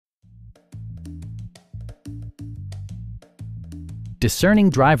Discerning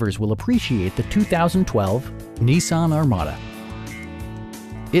drivers will appreciate the 2012 Nissan Armada.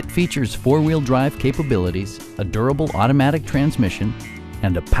 It features four-wheel drive capabilities, a durable automatic transmission,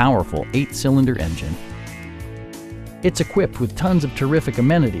 and a powerful 8-cylinder engine. It's equipped with tons of terrific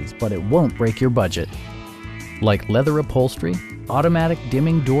amenities, but it won't break your budget. Like leather upholstery, automatic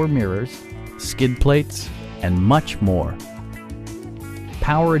dimming door mirrors, skid plates, and much more.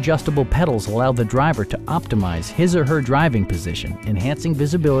 Power adjustable pedals allow the driver to optimize his or her driving position, enhancing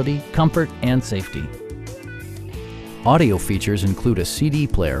visibility, comfort, and safety. Audio features include a CD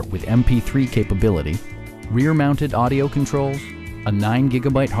player with MP3 capability, rear-mounted audio controls, a 9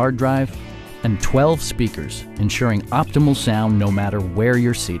 GB hard drive, and 12 speakers, ensuring optimal sound no matter where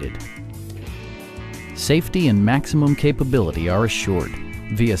you're seated. Safety and maximum capability are assured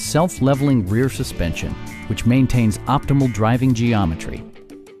via self-leveling rear suspension, which maintains optimal driving geometry.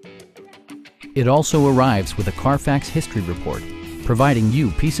 It also arrives with a Carfax history report, providing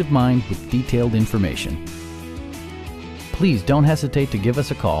you peace of mind with detailed information. Please don't hesitate to give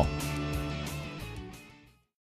us a call